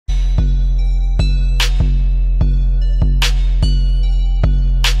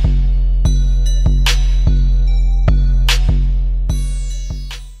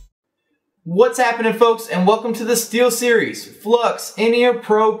What's happening, folks, and welcome to the Steel Series, Flux In-Ear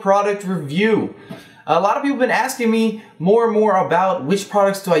Pro product review. A lot of people have been asking me more and more about which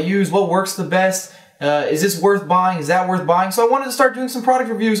products do I use, what works the best, is this worth buying, is that worth buying? So I wanted to start doing some product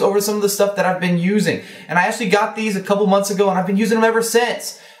reviews over some of the stuff that I've been using. And I actually got these a couple months ago and I've been using them ever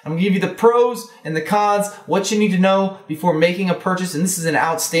since. I'm going to give you the pros and the cons, what you need to know before making a purchase, and this is an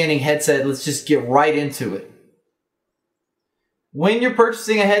outstanding headset. Let's just get right into it. When you're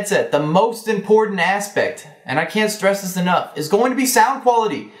purchasing a headset, the most important aspect, and I can't stress this enough, is going to be sound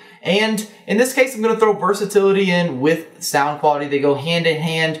quality. And in this case, I'm going to throw versatility in with sound quality. They go hand in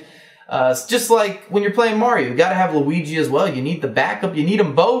hand. It's just like when you're playing Mario, you got to have Luigi as well. You need the backup. You need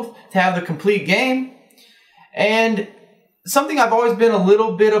them both to have the complete game. And something I've always been a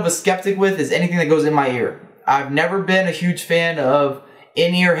little bit of a skeptic with is anything that goes in my ear. I've never been a huge fan of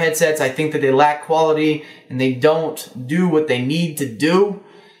in-ear headsets. I think that they lack quality and they don't do what they need to do,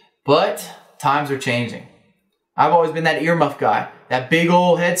 but times are changing. I've always been that earmuff guy, that big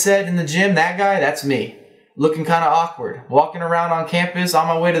old headset in the gym, that guy, that's me. Looking kind of awkward, walking around on campus on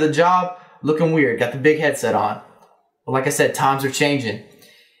my way to the job, looking weird, got the big headset on. But like I said, times are changing.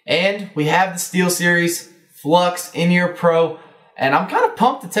 And we have the Steel Series Flux In-Ear Pro, and I'm kind of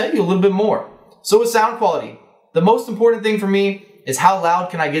pumped to tell you a little bit more. So with sound quality, the most important thing for me is how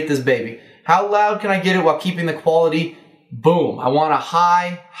loud can I get this baby? How loud can I get it while keeping the quality? Boom. I want a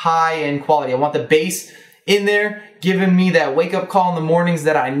high-end quality. I want the bass in there, giving me that wake-up call in the mornings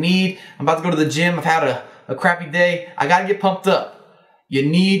that I need. I'm about to go to the gym. I've had a crappy day. I got to get pumped up. You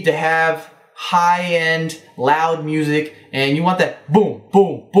need to have high-end, loud music, and you want that boom,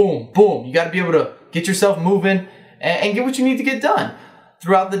 boom, boom, boom. You got to be able to get yourself moving and get what you need to get done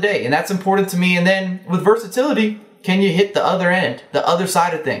throughout the day, and that's important to me. And then with versatility, can you hit the other end, the other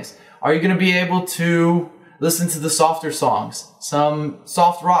side of things? Are you going to be able to listen to the softer songs, some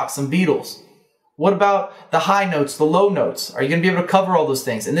soft rock, some Beatles? What about the high notes, the low notes? Are you going to be able to cover all those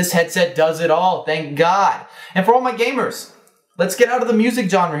things? And this headset does it all, thank God. And for all my gamers, let's get out of the music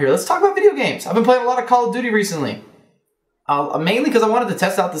genre here. Let's talk about video games. I've been playing a lot of Call of Duty recently, mainly because I wanted to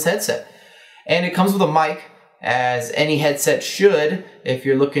test out this headset. And it comes with a mic, as any headset should if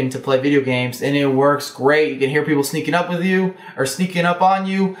you're looking to play video games, and it works great. You can hear people sneaking up with you or sneaking up on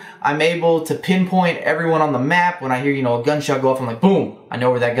you. I'm able to pinpoint everyone on the map. When I hear, a gunshot go off, I'm like, boom, I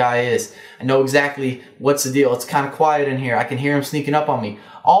know where that guy is. I know exactly what's the deal. It's kind of quiet in here. I can hear him sneaking up on me.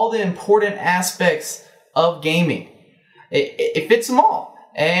 All the important aspects of gaming. It fits them all.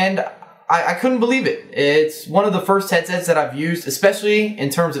 And I couldn't believe it. It's one of the first headsets that I've used, especially in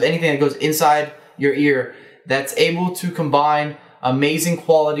terms of anything that goes inside your ear, that's able to combine amazing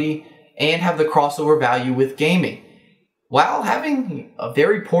quality and have the crossover value with gaming while having a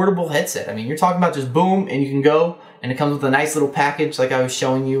very portable headset. I mean, you're talking about just boom and you can go, and it comes with a nice little package like I was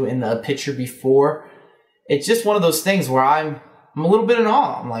showing you in the picture before. It's just one of those things where I'm a little bit in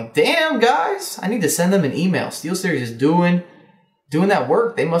awe. I'm like, damn guys, I need to send them an email. Steel Series is doing that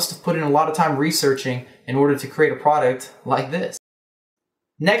work. They must have put in a lot of time researching in order to create a product like this.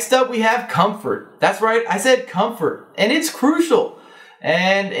 Next up, we have comfort. That's right, I said comfort, and it's crucial.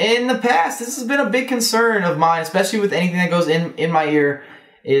 And in the past, this has been a big concern of mine, especially with anything that goes in my ear,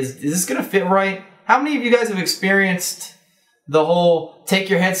 is this going to fit right? How many of you guys have experienced the whole take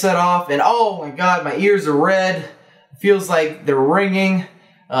your headset off and, oh my God, my ears are red, it feels like they're ringing,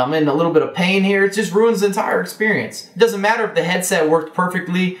 I'm in a little bit of pain here. It just ruins the entire experience. It doesn't matter if the headset worked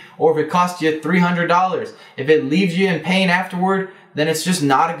perfectly or if it cost you $300. If it leaves you in pain afterward, then it's just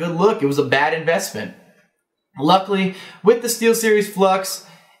not a good look. It was a bad investment. Luckily, with the Steel Series Flux,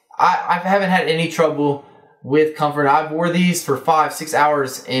 I haven't had any trouble with comfort. I've wore these for 5-6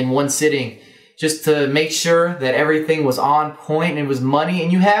 hours in one sitting just to make sure that everything was on point and it was money.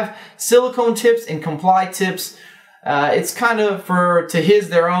 And you have silicone tips and comply tips. It's kind of for to his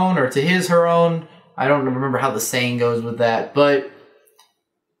their own or to his her own. I don't remember how the saying goes with that, but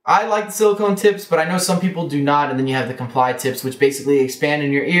I like the silicone tips, but I know some people do not. And then you have the comply tips, which basically expand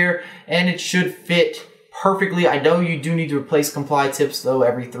in your ear, and it should fit perfectly. I know you do need to replace comply tips though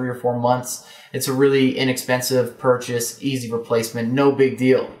every 3 or 4 months. It's a really inexpensive purchase, easy replacement, no big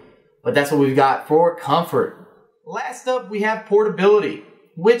deal. But that's what we've got for comfort. Last up, we have portability,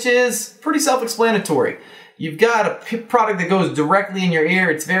 which is pretty self-explanatory. You've got a product that goes directly in your ear.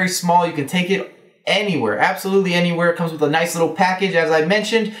 It's very small. You can take it anywhere, absolutely anywhere. It comes with a nice little package, as I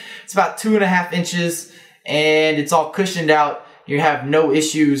mentioned. It's about 2.5 inches, and it's all cushioned out. You have no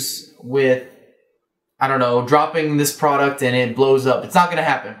issues with, I don't know, dropping this product and it blows up. It's not going to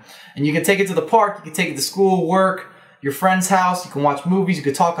happen. And you can take it to the park. You can take it to school, work, your friend's house. You can watch movies. You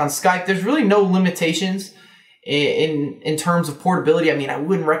can talk on Skype. There's really no limitations in terms of portability. I mean, I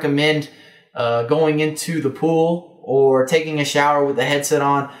wouldn't recommend going into the pool or taking a shower with the headset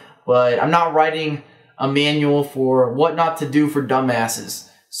on, but I'm not writing a manual for what not to do for dumbasses.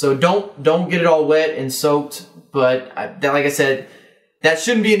 So don't get it all wet and soaked, but like I said, that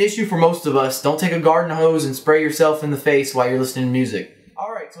shouldn't be an issue for most of us. Don't take a garden hose and spray yourself in the face while you're listening to music.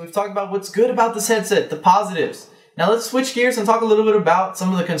 Alright, so we've talked about what's good about this headset, the positives. Now let's switch gears and talk a little bit about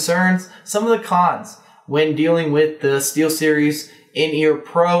some of the concerns, some of the cons when dealing with the SteelSeries In-Ear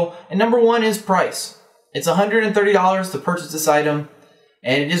Pro. And number one is price. It's $130 to purchase this item,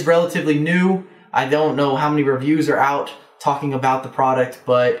 and it is relatively new. I don't know how many reviews are out talking about the product,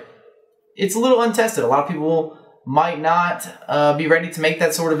 but it's a little untested. A lot of people might not be ready to make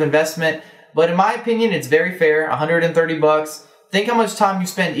that sort of investment, but in my opinion, it's very fair. $130. Think how much time you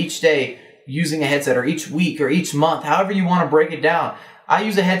spend each day using a headset, or each week, or each month, however you want to break it down. I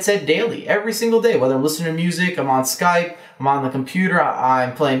use a headset daily, every single day, whether I'm listening to music, I'm on Skype, I'm on the computer,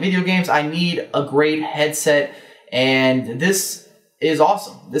 I'm playing video games. I need a great headset, and this is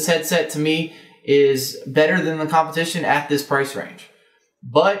awesome. This headset to me is better than the competition at this price range.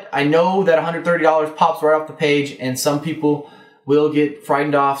 But I know that $130 pops right off the page, and some people will get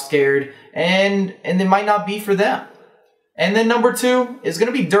frightened off, scared, and it might not be for them. And then number two is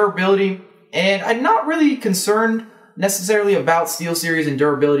going to be durability, and I'm not really concerned necessarily about SteelSeries and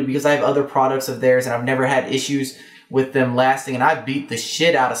durability because I have other products of theirs and I've never had issues with them lasting, and I beat the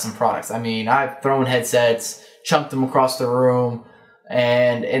shit out of some products. I mean, I've thrown headsets, chunked them across the room,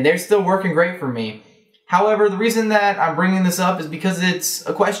 and they're still working great for me. However, the reason that I'm bringing this up is because it's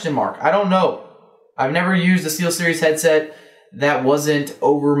a question mark. I don't know. I've never used a SteelSeries headset that wasn't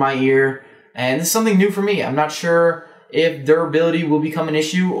over my ear, and this is something new for me. I'm not sure if durability will become an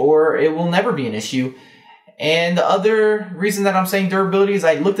issue or it will never be an issue. And the other reason that I'm saying durability is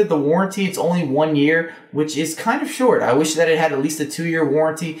I looked at the warranty. It's only 1 year, which is kind of short. I wish that it had at least a 2-year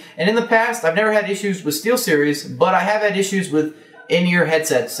warranty. And in the past, I've never had issues with SteelSeries, but I have had issues with in-ear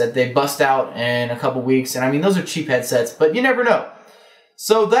headsets that they bust out in a couple weeks. And I mean, those are cheap headsets, but you never know.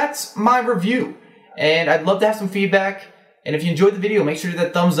 So that's my review. And I'd love to have some feedback. And if you enjoyed the video, make sure to hit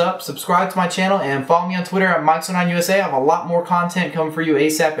that thumbs up, subscribe to my channel, and follow me on Twitter at Mike09USA. I have a lot more content coming for you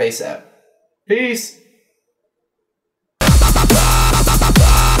ASAP. Peace!